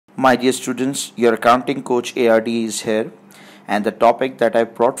My dear students, your accounting coach ARD is here, and the topic that I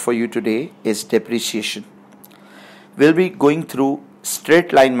brought for you today is depreciation. We'll be going through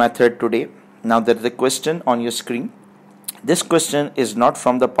straight line method today. Now there is a question on your screen. This question is not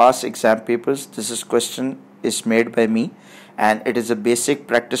from the past exam papers. This question is made by me, and it is a basic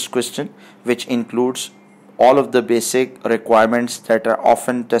practice question which includes all of the basic requirements that are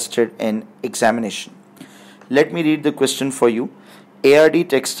often tested in examination. Let me read the question for you. ARD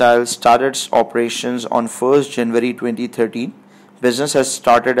Textiles started its operations on 1st January 2013. Business has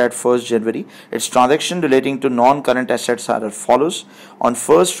started at 1st January. Its transaction relating to non-current assets are as follows. On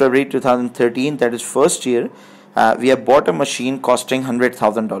 1st February 2013, that is first year, we have bought a machine costing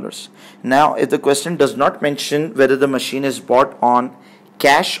 $100,000. Now, if the question does not mention whether the machine is bought on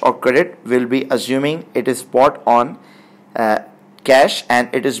cash or credit, we'll be assuming it is bought on cash and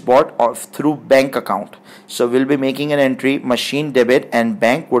it is bought through bank account. So we'll be making an entry machine debit and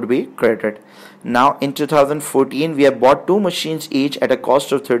bank would be credited. Now in 2014 we have bought two machines each at a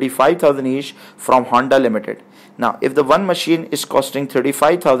cost of 35,000 each from Honda Limited. Now if the one machine is costing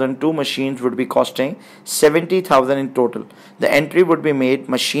 35,000, two machines would be costing 70,000 in total. The entry would be made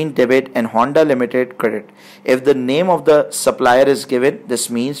machine debit and Honda Limited credit. If the name of the supplier is given, this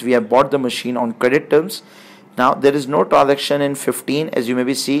means we have bought the machine on credit terms. Now there is no transaction in 15, as you may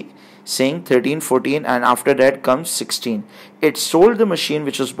be saying 13, 14, and after that comes 16. It sold the machine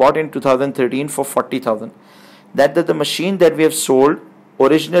which was bought in 2013 for 40,000. That the machine that we have sold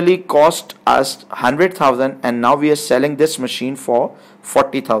originally cost us 100,000 and now we are selling this machine for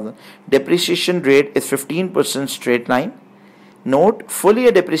 40,000. Depreciation rate is 15% straight line. Note, full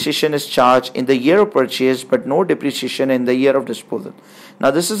year depreciation is charged in the year of purchase but no depreciation in the year of disposal.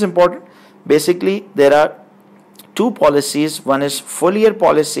 Now this is important. Basically there are two policies. One is full year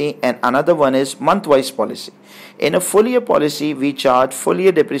policy and another one is month-wise policy. In a full year policy, we charge full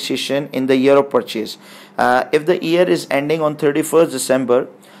year depreciation in the year of purchase. If the year is ending on 31st December,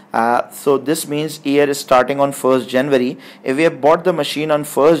 so this means year is starting on 1st January. If we have bought the machine on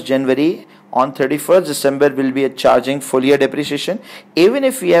 1st January, on 31st December we'll be charging full year depreciation. Even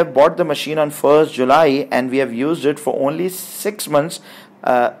if we have bought the machine on 1st July and we have used it for only 6 months,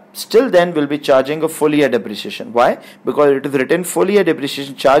 still then we'll be charging a full year depreciation. Why? Because it is written full year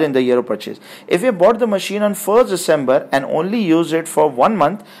depreciation charge in the year of purchase. If you bought the machine on 1st December and only used it for 1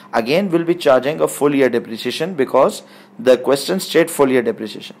 month, again we'll be charging a full year depreciation because the question states full year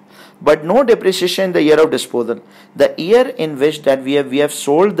depreciation. But no depreciation in the year of disposal. The year in which that we have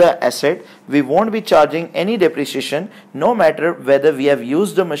sold the asset, we won't be charging any depreciation no matter whether we have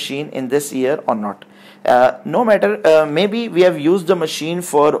used the machine in this year or not. No matter, maybe we have used the machine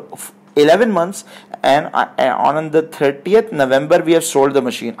for 11 months and on the 30th November we have sold the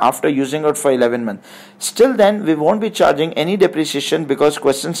machine after using it for 11 months. Still then we won't be charging any depreciation because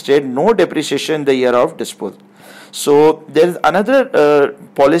question state no depreciation in the year of disposal. So there is another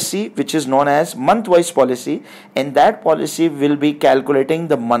policy which is known as month-wise policy, and that policy will be calculating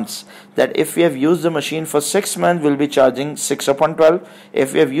the months. That if we have used the machine for 6 months, we'll be charging 6 upon 12.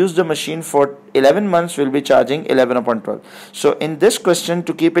 If we have used the machine for 11 months, we'll be charging 11 upon 12. So in this question,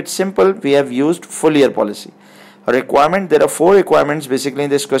 to keep it simple, we have used full year policy. Requirement, there are 4 requirements basically in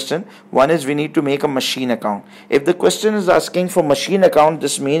this question. One is we need to make a machine account. If the question is asking for machine account,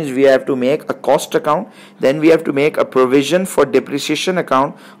 this means we have to make a cost account, then we have to make a provision for depreciation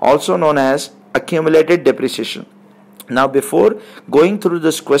account, also known as accumulated depreciation. Now before going through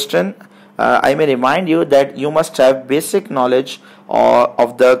this question, I may remind you that you must have basic knowledge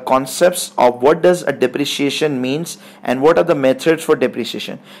of the concepts of what does a depreciation means and what are the methods for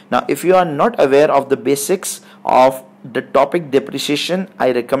depreciation. Now if you are not aware of the basics of the topic depreciation,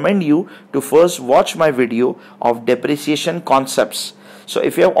 I recommend you to first watch my video of depreciation concepts. So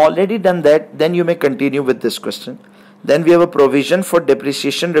if you have already done that, then you may continue with this question. Then we have a provision for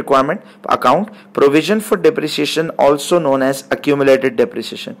depreciation requirement account, provision for depreciation also known as accumulated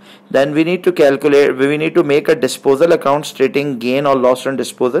depreciation. Then we need to calculate, we need to make a disposal account stating gain or loss on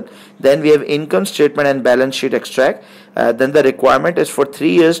disposal. Then we have income statement and balance sheet extract. Then the requirement is for 4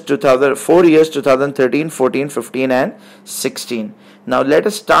 years, 2013, 14, 15 and 16. Now let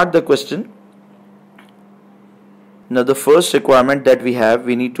us start the question. Now the first requirement that we have,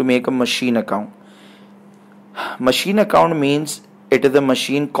 we need to make a machine account. Machine account means it is a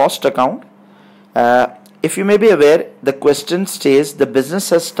machine cost account. If you may be aware, the question says the business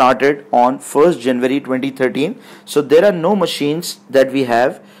has started on 1st January 2013. So there are no machines that we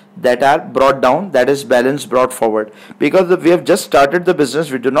have that are brought down, that is balance brought forward, because we have just started the business.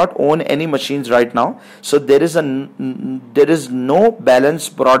 We do not own any machines right now, so there is no balance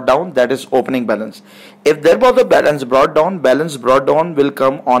brought down, that is opening balance. If there was a balance brought down will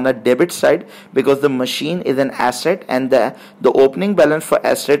come on a debit side, because the machine is an asset and the opening balance for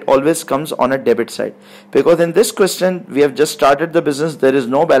asset always comes on a debit side. Because in this question we have just started the business, there is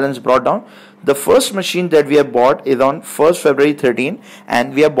no balance brought down. The first machine that we have bought is on 1st February 13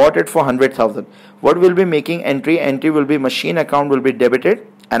 and we have bought it for 100,000. What will be making entry? Entry will be machine account will be debited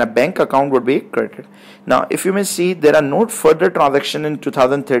and a bank account would be credited. Now if you may see, there are no further transaction in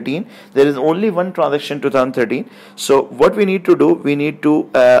 2013. There is only one transaction in 2013. So what we need to do, we need to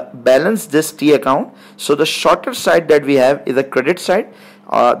balance this T account. So the shorter side that we have is a credit side.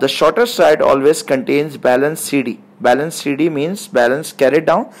 The shorter side always contains balance CD. Balance CD means balance carried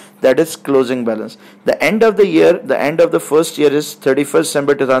down, that is closing balance. The end of the year, the end of the first year is 31st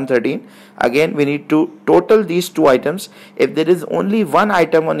December 2013. Again we need to total these two items. If there is only one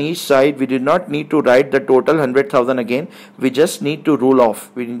item on each side, we do not need to write the total 100,000 again. We just need to rule off.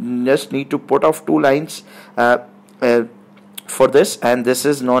 We just need to put off two lines for this, and this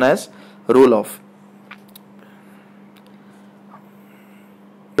is known as rule off.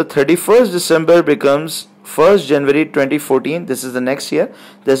 The 31st December becomes 1st January 2014. This is the next year.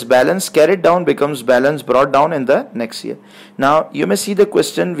 This balance carried down becomes balance brought down in the next year. Now you may see the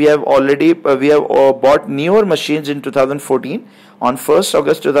question. We have already bought newer machines in 2014. On 1st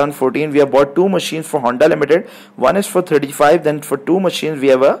August 2014 we have bought two machines for Honda Limited. One is for 35, then for two machines we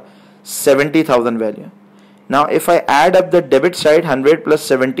have a 70,000 value. Now if I add up the debit side, 100 plus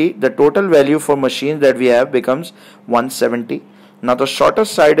 70, the total value for machines that we have becomes 170. Now the shorter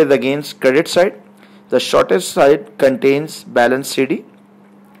side is against credit side. The shortest side contains balance CD.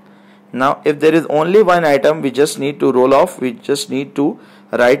 Now if there is only one item, we just need to roll off. We just need to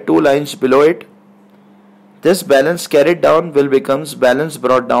write two lines below it. This balance carried down will becomes balance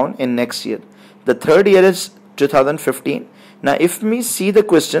brought down in next year. The third year is 2015. Now if we see the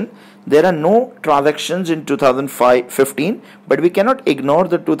question, there are no transactions in 2015, but we cannot ignore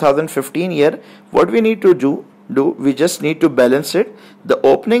the 2015 year. What we need to do, we just need to balance it. The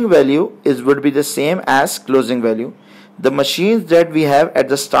opening value would be the same as closing value. The machines that we have at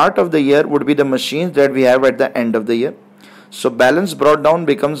the start of the year would be the machines that we have at the end of the year. So balance brought down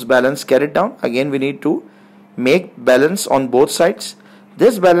becomes balance carried down. Again we need to make balance on both sides.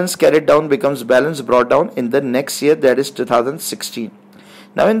 This balance carried down becomes balance brought down in the next year, that is 2016.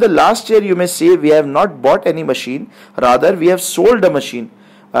 Now in the last year you may see we have not bought any machine, rather we have sold a machine.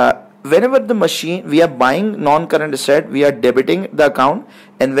 Whenever the machine we are buying non-current asset, we are debiting the account,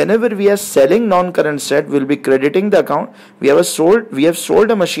 and whenever we are selling non-current asset, we will be crediting the account. We have sold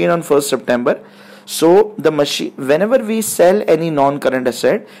a machine on 1st September. So the machine, whenever we sell any non-current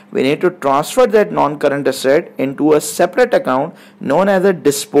asset, we need to transfer that non-current asset into a separate account known as a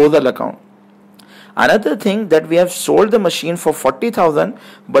disposal account. Another thing, that we have sold the machine for 40,000,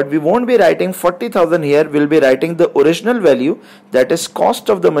 but we won't be writing 40,000 here. We'll be writing the original value, that is cost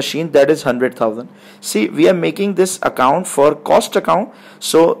of the machine, that is 100,000. See, we are making this account for cost account.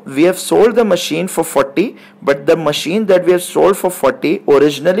 So we have sold the machine for 40, but the machine that we have sold for 40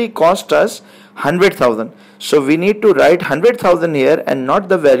 originally cost us 100,000. So we need to write 100,000 here and not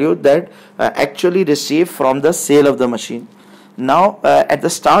the value that actually received from the sale of the machine. Now at the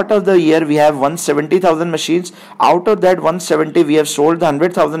start of the year we have 170,000 machines. Out of that 170 we have sold the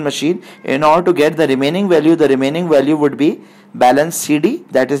 100,000 machine. In order to get the remaining value would be balance CD,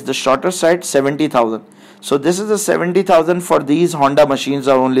 that is the shorter side, 70,000. So this is the 70,000 for these Honda machines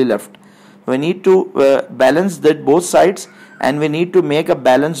are only left. We need to balance that both sides, and we need to make a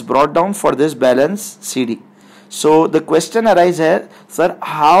balance brought down for this balance CD. So the question arises here, sir,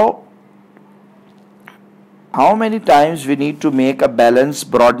 how many times we need to make a balance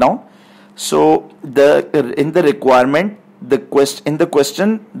brought down? So in the requirement, the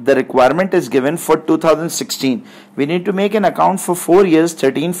requirement is given for 2016. We need to make an account for 4 years,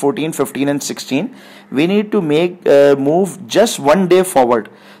 13, 14, 15 and 16. We need to move just one day forward.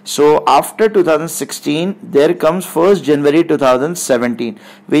 So after 2016 there comes 1st January 2017.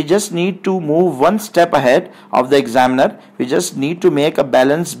 We just need to move one step ahead of the examiner. We just need to make a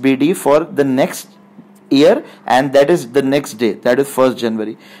balance BD for the next year, and that is the next day, that is 1st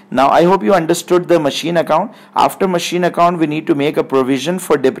January. Now I hope you understood the machine account. After machine account we need to make a provision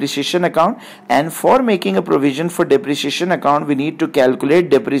for depreciation account, and for making a provision for depreciation account we need to calculate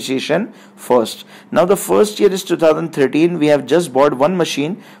depreciation first. Now the first year is 2013. We have just bought one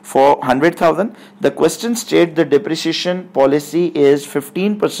machine for 100,000. The question states the depreciation policy is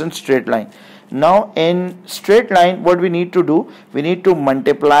 15% straight line. Now in straight line, what we need to do, we need to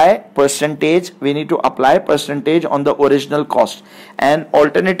multiply percentage, we need to apply percentage on the original cost. And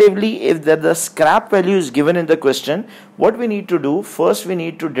alternatively, if the scrap value is given in the question, what we need to do, first we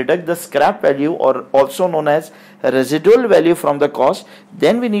need to deduct the scrap value, or also known as residual value, from the cost,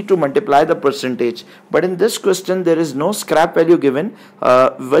 then we need to multiply the percentage. But in this question there is no scrap value given.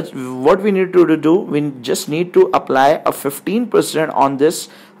 What we need to do, we just need to apply a 15% on this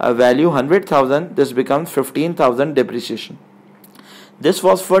value 100,000. This becomes 15,000 depreciation. This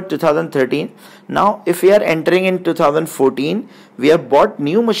was for 2013. Now if we are entering in 2014, we have bought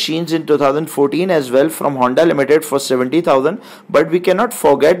new machines in 2014 as well from Honda Limited for 70,000, but we cannot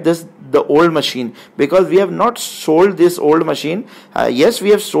forget the old machine, because we have not sold this old machine. Yes, we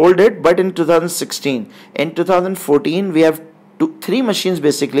have sold it, but in 2016. In 2014 we have three machines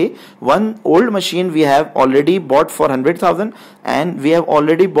basically. One old machine we have already bought for 100,000, and we have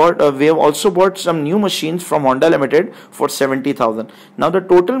also bought some new machines from Honda Limited for 70,000. Now the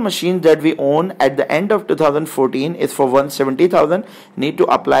total machines that we own at the end of 2014 is for 170,000. Need to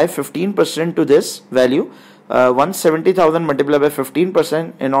apply 15% to this value. 170,000 multiplied by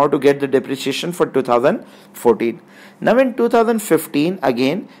 15% in order to get the depreciation for 2014. Now in 2015,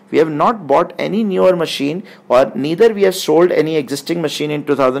 again we have not bought any newer machine, or neither we have sold any existing machine in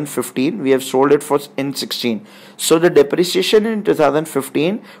 2015. We have sold it in 16. So the depreciation in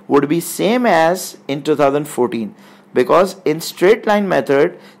 2015 would be same as in 2014, because in straight line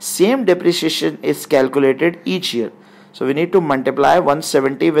method same depreciation is calculated each year. So we need to multiply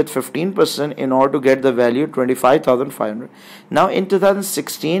 170 with 15% in order to get the value 25,500. Now in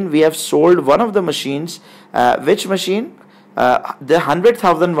 2016 we have sold one of the machines. Which machine? The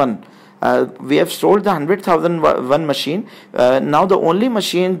 100,000 one. We have sold the 100,000 one machine. Now the only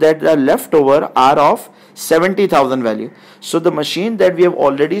machine that are left over are of 70,000 value. So the machine that we have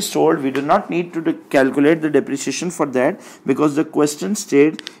already sold, we do not need to calculate the depreciation for that, because the question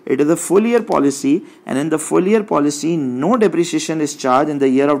states it is a full year policy, and in the full year policy no depreciation is charged in the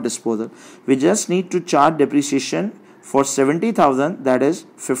year of disposal. We just need to charge depreciation for 70,000, that is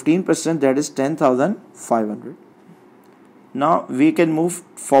 15%, that is 10,500. Now we can move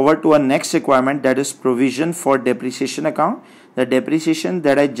forward to our next requirement, that is provision for depreciation account. The depreciation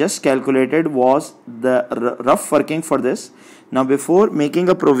that I just calculated was the rough working for this. Now before making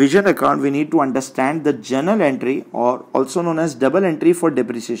a provision account, we need to understand the journal entry, or also known as double entry for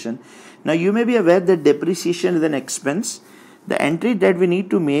depreciation. Now you may be aware that depreciation is an expense. The entry that we need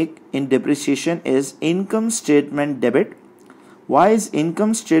to make in depreciation is income statement debit. Why is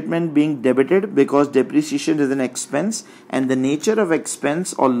income statement being debited? Because depreciation is an expense, and the nature of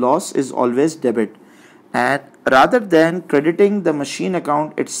expense or loss is always debit. And rather than crediting the machine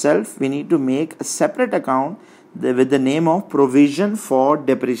account itself, we need to make a separate account with the name of provision for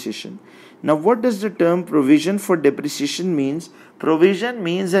depreciation. Now what does the term provision for depreciation means? Provision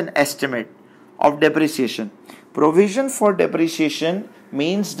means an estimate of depreciation. Provision for depreciation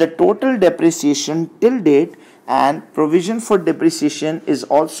means the total depreciation till date, and provision for depreciation is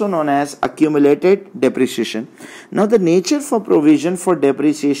also known as accumulated depreciation. Now the nature for provision for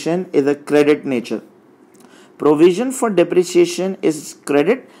depreciation is a credit nature. Provision for depreciation is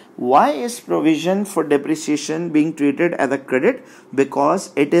credit. Why is provision for depreciation being treated as a credit?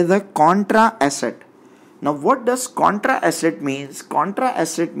 Because it is a contra asset. Now what does contra asset means? Contra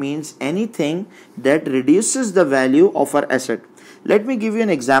asset means anything that reduces the value of our asset. Let me give you an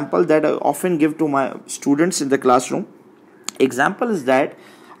example that I often give to my students in the classroom. Example is that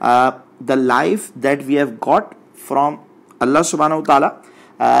the life that we have got from Allah subhanahu wa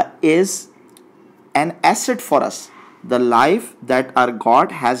ta'ala is an asset for us. The life that our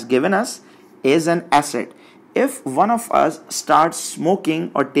God has given us is an asset. If one of us starts smoking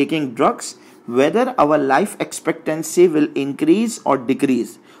or taking drugs, whether our life expectancy will increase or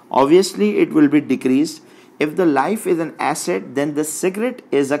decrease? Obviously it will be decreased. If the life is an asset, then the cigarette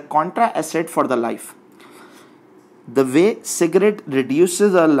is a contra asset for the life. The way cigarette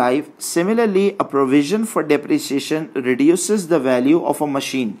reduces our life, similarly a provision for depreciation reduces the value of a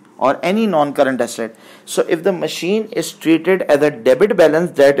machine or any non-current asset. So if the machine is treated as a debit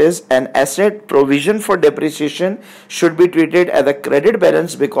balance, that is an asset, provision for depreciation should be treated as a credit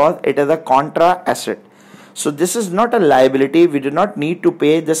balance because it is a contra asset. So this is not a liability. We do not need to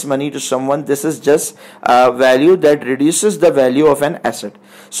pay this money to someone. This is just a value that reduces the value of an asset.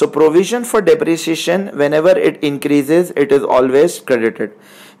 So provision for depreciation, whenever it increases, it is always credited.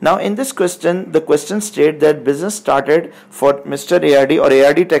 Now in this question, the question states that business started for Mr. ARD or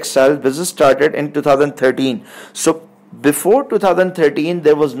ARD Textiles, business started in 2013. So Before 2013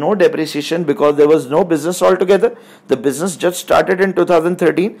 there was no depreciation because there was no business altogether. The business just started in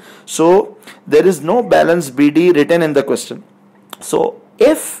 2013, so there is no balance BD written in the question. So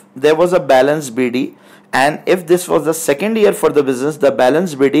if there was a balance BD and if this was the second year for the business, the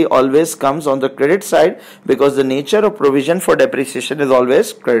balance BD always comes on the credit side because the nature of provision for depreciation is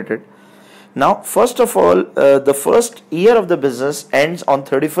always credited. Now, first of all, the first year of the business ends on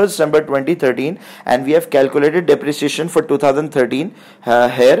 31st December 2013 and we have calculated depreciation for 2013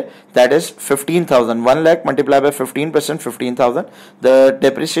 here, that is 15,000. 1 lakh multiplied by 15%, 15,000. The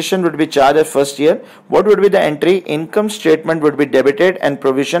depreciation would be charged at first year. What would be the entry? Income statement would be debited and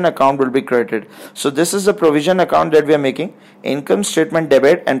provision account will be credited. So this is the provision account that we are making. Income statement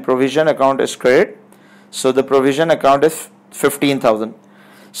debit and provision account is credit. So the provision account is 15,000.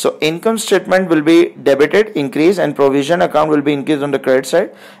 So income statement will be debited, increase, and provision account will be increased on the credit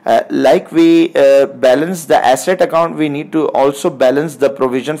side. Like we balance the asset account, we need to also balance the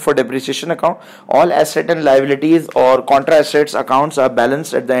provision for depreciation account. All asset and liabilities or contra assets accounts are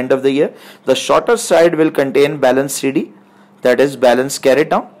balanced at the end of the year. The shorter side will contain balance CD, that is balance carried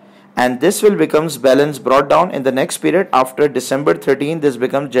down, and this will becomes balance brought down in the next period. After December 13, this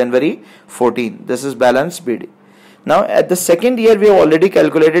becomes January 14. This is balance BD. Now at the second year we have already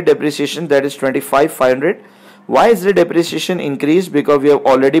calculated depreciation, that is 25,500. Why is the depreciation increased? Because we have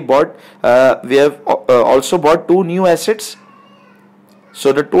already bought, also bought 2 new assets.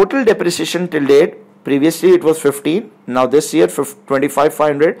 So the total depreciation till date, previously it was 15, now this year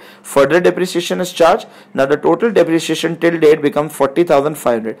 25,500. Further depreciation is charged. Now the total depreciation till date becomes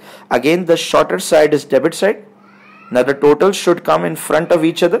 40,500. Again the shorter side is debit side. Now the total should come in front of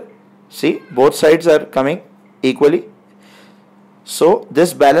each other. See, both sides are coming equally. So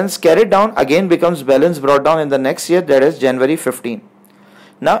this balance carried down again becomes balance brought down in the next year, that is January 15.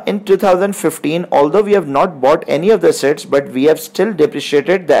 Now in 2015, although we have not bought any of the assets, but we have still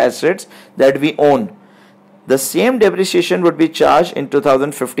depreciated the assets that we own. The same depreciation would be charged in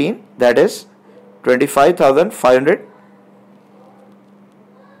 2015, that is 25,500.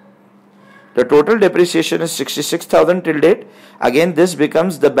 The total depreciation is 66,000 till date. Again this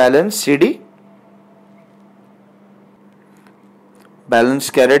becomes the balance CD, balance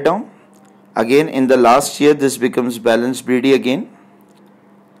carried down. Again in the last year this becomes balance BD again.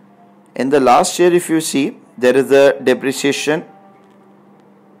 In the last year if you see, there is a depreciation.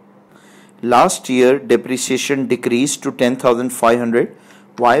 Last year depreciation decreased to 10,500.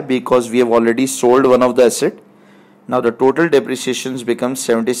 Why? Because we have already sold one of the asset. Now the total depreciations becomes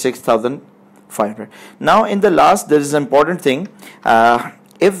 76,500. Now in the last, there is an important thing.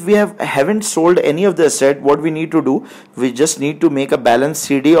 If we haven't sold any of the asset, what we need to do, we just need to make a balance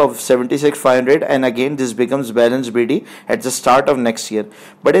CD of 76,500 and again this becomes balance BD at the start of next year.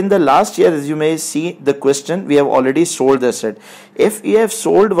 But in the last year, as you may see the question, we have already sold the asset. If we have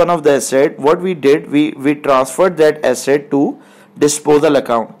sold one of the asset, what we did, we transferred that asset to disposal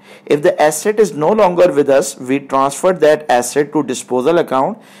account. If the asset is no longer with us, we transfer that asset to disposal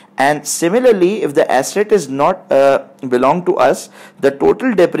account. And similarly, if the asset is not belong to us, the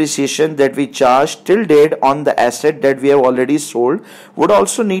total depreciation that we charge till date on the asset that we have already sold would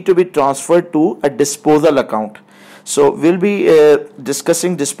also need to be transferred to a disposal account. So we'll be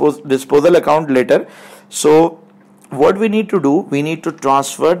discussing disposal account later. So what we need to do, we need to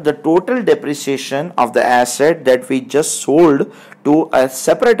transfer the total depreciation of the asset that we just sold to a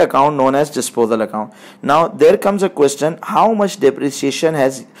separate account known as disposal account. Now there comes a question, how much depreciation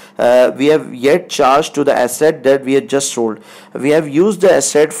has we have yet charged to the asset that we had just sold. We have used the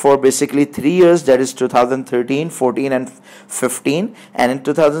asset for basically 3 years, that is 2013, 14 and 15, and in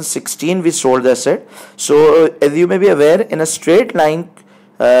 2016 we sold the asset. So as you may be aware, in a straight line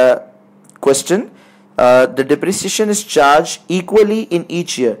question, the depreciation is charged equally in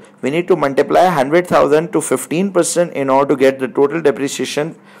each year. We need to multiply 100,000 to 15% in order to get the total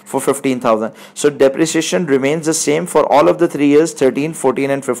depreciation for 15,000. So depreciation remains the same for all of the 3 years, 13,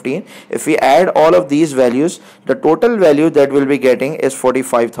 14 and 15. If we add all of these values, the total value that we'll be getting is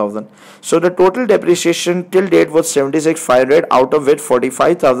 45,000. So the total depreciation till date was 76,500, out of which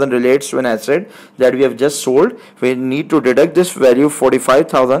 45,000 relates to an asset that we have just sold. We need to deduct this value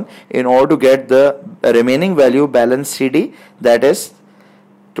 45,000 in order to get the remaining value balance CD, that is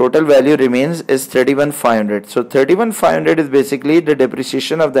total value remains is 31,500. So 31,500 is basically the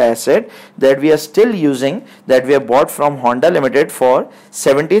depreciation of the asset that we are still using, that we have bought from Honda Limited for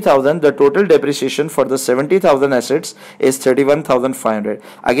 70,000. The total depreciation for the 70,000 assets is 31,500.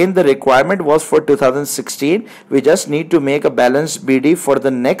 Again the requirement was for 2016. We just need to make a balance BD for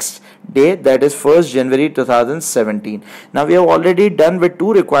the next day, that is 1st January 2017. Now we have already done with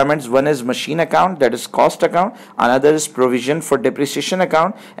two requirements. One is machine account, that is cost account, another is provision for depreciation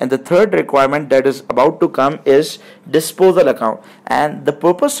account, and the third requirement that is about to come is disposal account. And the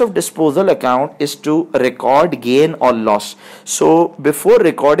purpose of disposal account is to record gain or loss. So before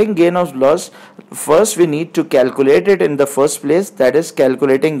recording gain or loss, first we need to calculate it in the first place, that is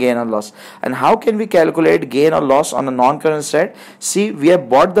calculating gain or loss. And how can we calculate gain or loss on a non-current asset? See, we have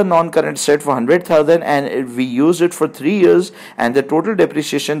bought the non-current asset for 100,000 and we used it for 3 years, and the total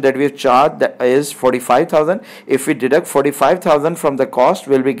depreciation that we have charged that is 45,000. If we deduct 45,000 from the cost,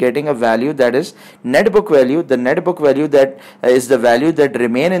 we'll be getting a value that is net book value. The net book value that is the value that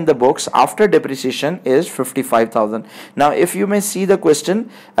remain in the books after depreciation is 55,000. Now if you may see the question,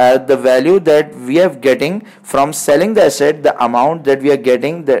 the value that we are getting from selling the asset, the amount that we are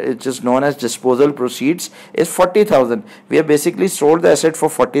getting, that it is known as disposal proceeds, is 40,000. We have basically sold the asset for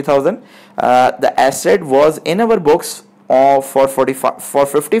 40,000. The asset was in our books for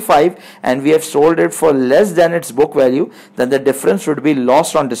 55, and we have sold it for less than its book value. Then the difference would be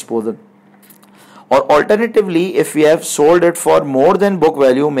lost on disposal. Or alternatively, if we have sold it for more than book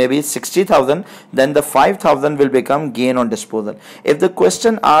value, maybe 60,000, then the 5,000 will become gain on disposal. If the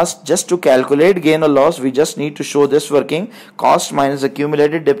question asks just to calculate gain or loss, we just need to show this working: cost minus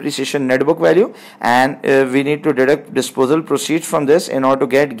accumulated depreciation net book value, and we need to deduct disposal proceeds from this in order to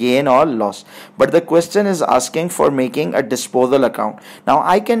get gain or loss. But the question is asking for making a disposal account. Now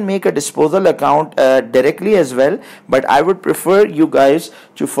I can make a disposal account directly as well, but I would prefer you guys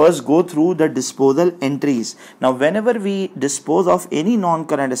to first go through the disposal entries. Now whenever we dispose of any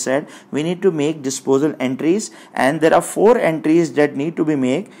non-current asset, we need to make disposal entries, and there are 4 entries that need to be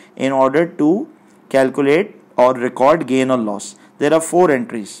made in order to calculate or record gain or loss. There are 4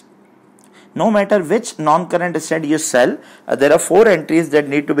 entries. No matter which non-current asset you sell, there are 4 entries that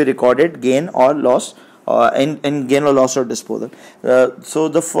need to be recorded: gain or loss, in gain or loss or disposal. So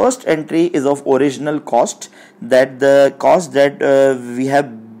the first entry is of original cost, that the cost that we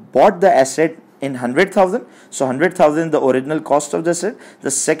have bought the asset in 100,000. So 100,000 the original cost of the asset.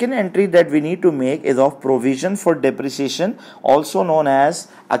 The second entry that we need to make is of provision for depreciation, also known as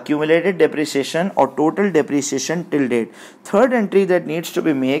accumulated depreciation or total depreciation till date. Third entry that needs to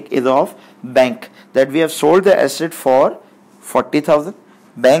be made is of bank, that we have sold the asset for 40,000.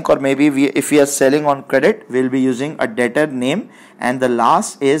 Bank, or maybe if we are selling on credit, we'll be using a debtor name. And the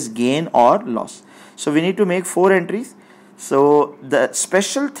last is gain or loss. So we need to make 4 entries. So the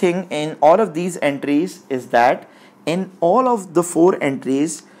special thing in all of these entries is that in all of the 4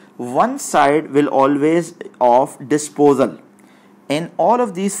 entries, one side will always of disposal. In all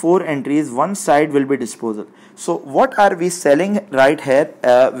of these 4 entries, one side will be disposal. So what are we selling right here?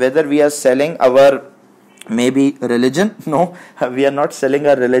 Whether we are selling our maybe religion? No, we are not selling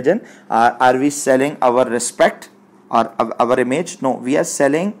our religion. Are we selling our respect or our image? No, we are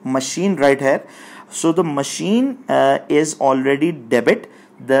selling machine right here. So the machine is already debit.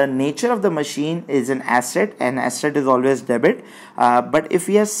 The nature of the machine is an asset, and asset is always debit. But if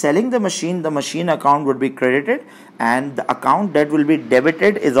we are selling the machine account would be credited, and the account that will be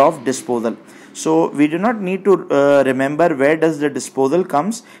debited is of disposal. So we do not need to remember where does the disposal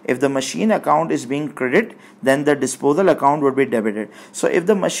comes. If the machine account is being credited, then the disposal account would be debited. So if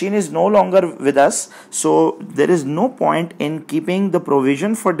the machine is no longer with us, so there is no point in keeping the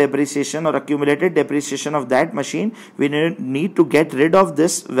provision for depreciation or accumulated depreciation of that machine. We need to get rid of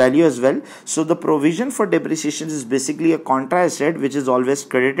this value as well. So the provision for depreciation is basically a contra asset which is always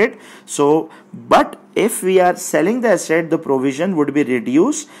credited. So but if we are selling the asset, the provision would be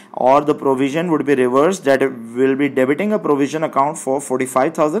reduced, or the provision would be reversed, that will be debiting a provision account for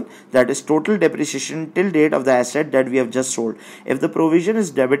 45,000, that is total depreciation till date of the asset that we have just sold. If the provision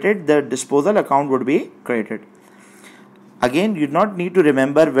is debited, the disposal account would be credited. Again, you do not need to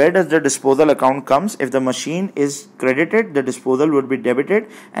remember where does the disposal account comes. If the machine is credited, the disposal would be debited,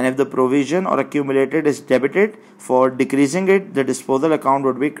 and if the provision or accumulated is debited for decreasing it, the disposal account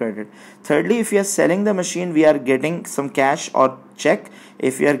would be credited. Thirdly, if we are selling the machine, we are getting some cash or check.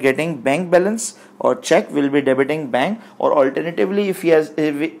 If we are getting bank balance or check, will be debiting bank. Or alternatively, if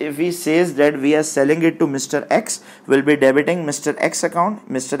he says that we are selling it to Mr. X, will be debiting Mr. X account.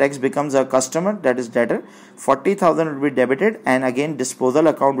 Mr. X becomes a customer, that is debtor. 40,000 would be debited, and again disposal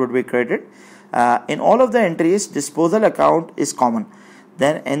account would be credited. In all of the entries, disposal account is common.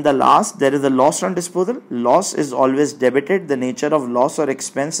 Then in the last, there is a loss on disposal. Loss is always debited. The nature of loss or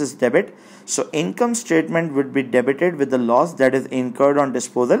expense is debit. So income statement would be debited with the loss that is incurred on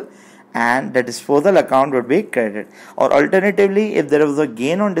disposal. and the disposal account would be credited. Or alternatively, if there was a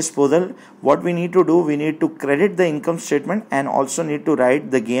gain on disposal, what we need to do, we need to credit the income statement and also need to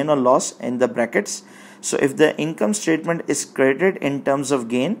write the gain or loss in the brackets. So if the income statement is credited in terms of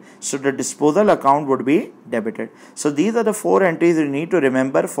gain, so the disposal account would be debited. So these are the 4 entries you need to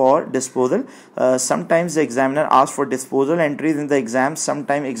remember for disposal. Sometimes the examiner asks for disposal entries in the exam,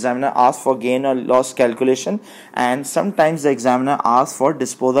 sometimes examiner asks for gain or loss calculation, and sometimes the examiner asks for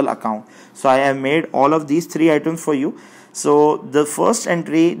disposal account. So I have made all of these 3 items for you. So the first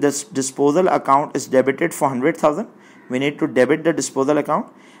entry, this disposal account is debited for 100,000. We need to debit the disposal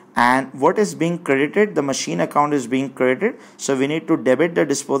account. And what is being credited, the machine account is being credited, so we need to debit the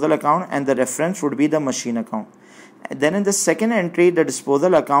disposal account and the reference would be the machine account. Then in the second entry, the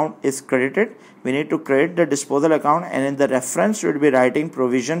disposal account is credited, we need to credit the disposal account, and in the reference we would be writing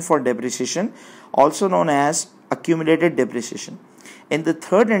provision for depreciation, also known as accumulated depreciation. In the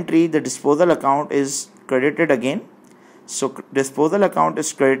third entry, the disposal account is credited again. So disposal account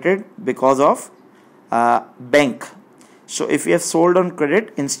is credited because of bank. So if we have sold on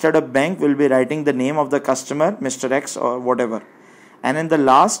credit, instead of bank, we'll be writing the name of the customer, Mr. X or whatever. And in the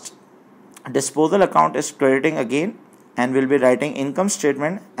last, disposal account is crediting again, and we'll be writing income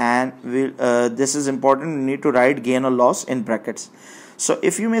statement, and this is important, we need to write gain or loss in brackets. So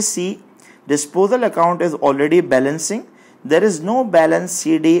if you may see, disposal account is already balancing. There is no balance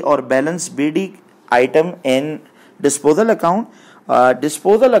CD or balance BD item in disposal account.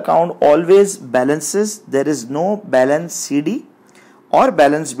 Disposal account always balances. There is no balance CD or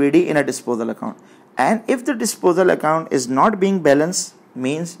balance BD in a disposal account. And if the disposal account is not being balanced,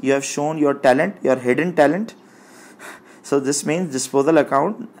 means you have shown your talent, your hidden talent. So this means disposal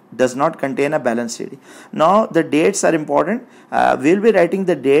account does not contain a balance CD. Now the dates are important. We'll be writing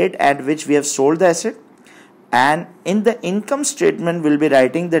the date at which we have sold the asset, and in the income statement we'll be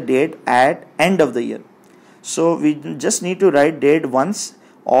writing the date at end of the year. So we just need to write date once.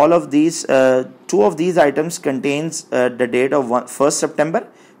 All of these, 2 of these items contains the date of 1st September.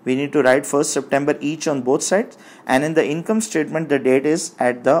 We need to write 1st September each on both sides. And in the income statement, the date is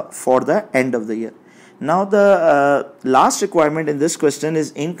for the end of the year. Now the last requirement in this question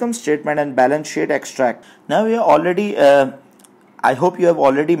is income statement and balance sheet extract. Now we are already, I hope you have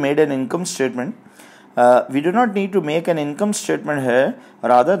already made an income statement. We do not need to make an income statement here,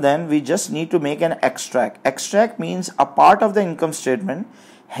 rather than we just need to make an extract. Extract means a part of the income statement.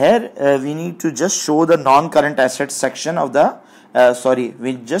 Here we need to just show the non-current assets section of the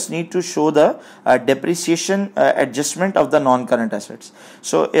we just need to show the depreciation adjustment of the non-current assets.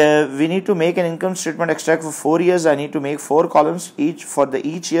 So we need to make an income statement extract for 4 years. I need to make 4 columns each for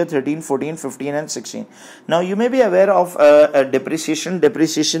each year, 13, 14, 15 and 16. Now you may be aware of depreciation.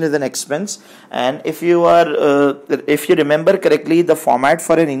 Depreciation is an expense, and if you remember correctly, the format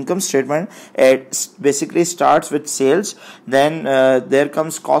for an income statement, it basically starts with sales, then there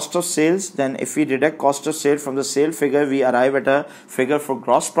comes cost of sales, then if we deduct cost of sale from the sale figure, we arrive at a figure for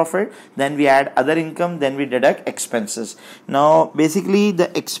gross profit, then we add other income, then we deduct expenses. Now basically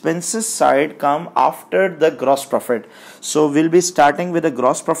the expenses side come after the gross profit. So we'll be starting with a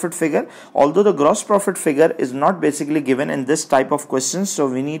gross profit figure, although the gross profit figure is not basically given in this type of questions, so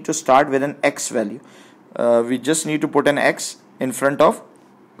we need to start with an X value. We just need to put an X in front of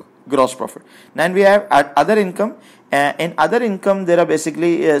gross profit. Then we have other income. In other income, there are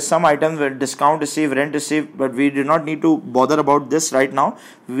basically some items where discount received, rent received, but we do not need to bother about this right now.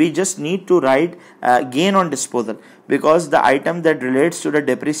 We just need to write gain on disposal, because the item that relates to the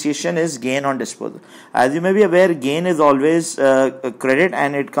depreciation is gain on disposal. As you may be aware, gain is always a credit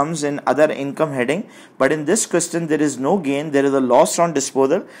and it comes in other income heading, but in this question there is no gain, there is a loss on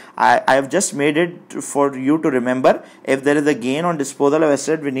disposal. I have just made it for you to remember. If there is a gain on disposal of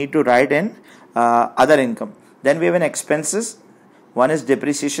asset, we need to write in other income. Then we have an expenses. One is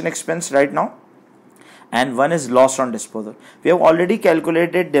depreciation expense right now, and one is loss on disposal. We have already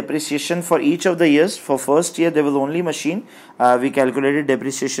calculated depreciation for each of the years. For first year there was only machine. We calculated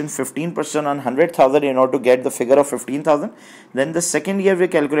depreciation 15% on 100,000 in order to get the figure of 15,000. Then the second year we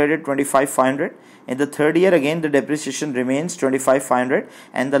calculated 25,500. In the third year again the depreciation remains 25,500,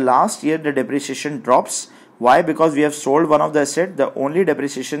 and the last year the depreciation drops. Why? Because we have sold one of the assets. The only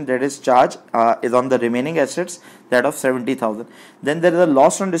depreciation that is charged is on the remaining assets, that of 70,000. Then there is a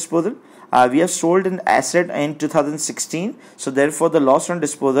loss on disposal. We have sold an asset in 2016, so therefore the loss on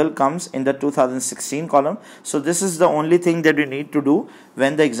disposal comes in the 2016 column. So this is the only thing that we need to do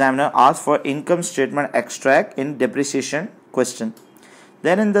when the examiner asks for income statement extract in depreciation question.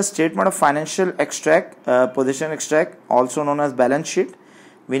 Then in the statement of financial extract, position extract, also known as balance sheet,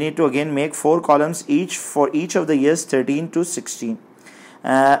 we need to again make 4 columns each for each of the years 13 to 16.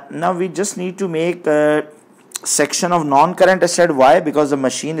 Now we just need to make a section of non-current asset. Why? Because the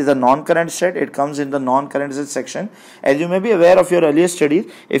machine is a non-current asset. It comes in the non-current asset section. As you may be aware of your earlier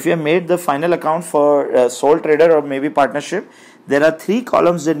studies, if you have made the final account for sole trader or maybe partnership, there are three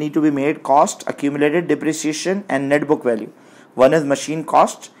columns that need to be made: cost, accumulated depreciation, and net book value. One is machine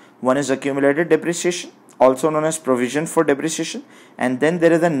cost, one is accumulated depreciation, also known as provision for depreciation, and then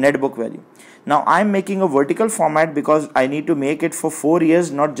there is a net book value. Now I am making a vertical format because I need to make it for 4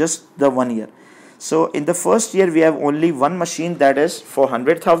 years, not just the 1 year. So in the first year we have only one machine, that is for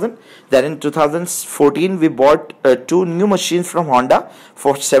 100,000. Then in 2014 we bought two new machines from Honda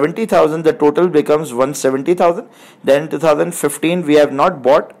for 70,000. The total becomes 170,000. Then in 2015 we have not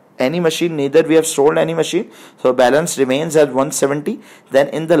bought any machine, neither we have sold any machine, so balance remains at 170. Then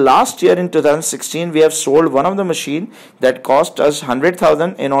in the last year in 2016 we have sold one of the machine that cost us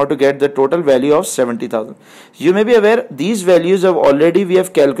 100,000 in order to get the total value of 70,000. You may be aware these values have already we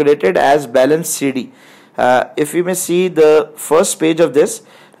have calculated as balance CD. If you may see the first page of this,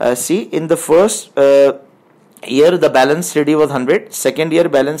 see in the first year the balance CD was 100, second year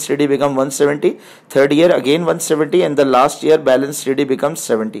balance CD become 170, third year again 170, and the last year balance CD becomes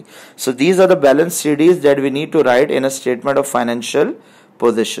 70. So these are the balance CDs that we need to write in a statement of financial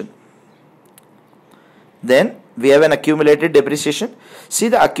position. Then we have an accumulated depreciation. See,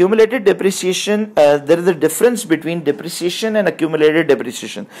 the accumulated depreciation, there is a difference between depreciation and accumulated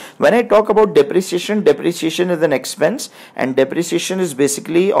depreciation. When I talk about depreciation, depreciation is an expense and depreciation is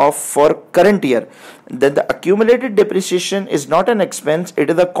basically for current year. Then the accumulated depreciation is not an expense, it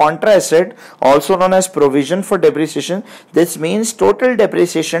is a contra asset, also known as provision for depreciation. This means total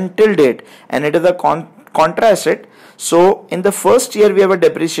depreciation till date, and it is a contra asset. So in the first year we have a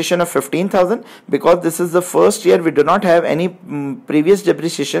depreciation of 15,000. Because this is the first year we do not have any previous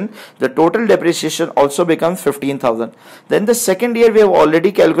depreciation, the total depreciation also becomes 15,000. Then the second year we have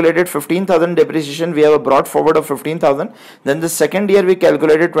already calculated 15,000 depreciation, we have a brought forward of 15,000. Then the second year we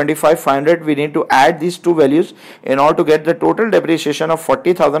calculated 25,500. We need to add these two values in order to get the total depreciation of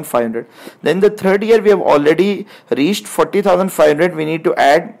 40,500. Then the third year we have already reached 40,500. We need to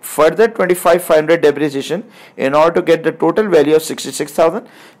add further 25,500 depreciation in order to get the total value of 66,000.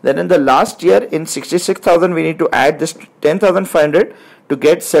 Then in the last year in 66,000 we need to add this 10,500 to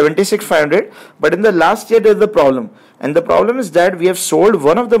get 76,500. But in the last year there is a problem, and the problem is that we have sold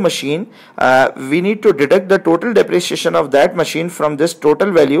one of the machine. We need to deduct the total depreciation of that machine from this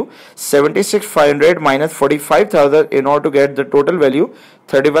total value 76,500 minus 45,000 in order to get the total value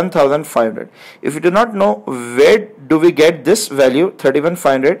 31,500. If you do not know where do we get this value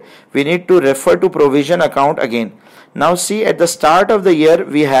 31,500, we need to refer to provision account again. Now see, at the start of the year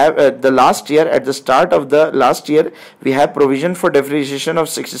we have at the last year we have provision for depreciation of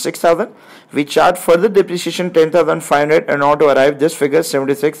 66,000. We charge further depreciation 10,500 in order to arrive this figure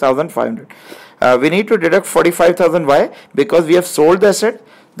 76,500. We need to deduct 45,000. Why? Because we have sold the asset.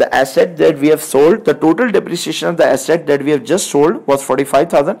 The asset that we have sold, the total depreciation of the asset that we have just sold was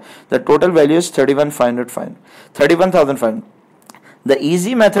 45,000. The total value is 31,500. The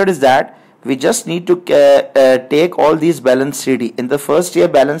easy method is that we just need to take all these balance CD. In the first year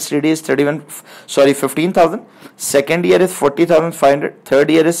balance CD is 15,000, second year is 40,500, third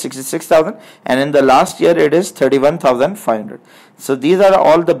year is 66,000, and in the last year it is 31,500. So these are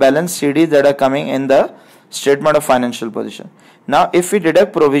all the balance CDs that are coming in the statement of financial position. Now if we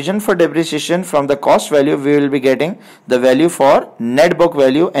deduct provision for depreciation from the cost value, we will be getting the value for net book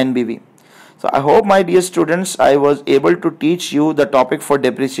value, NBV. So I hope, my dear students, I was able to teach you the topic for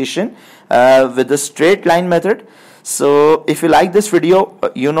depreciation with the straight line method. So if you like this video,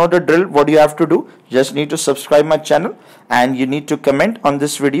 you know the drill. What you have to do, just need to subscribe my channel, and you need to comment on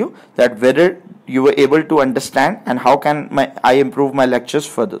this video that whether you were able to understand and how can I improve my lectures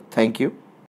further. Thank you.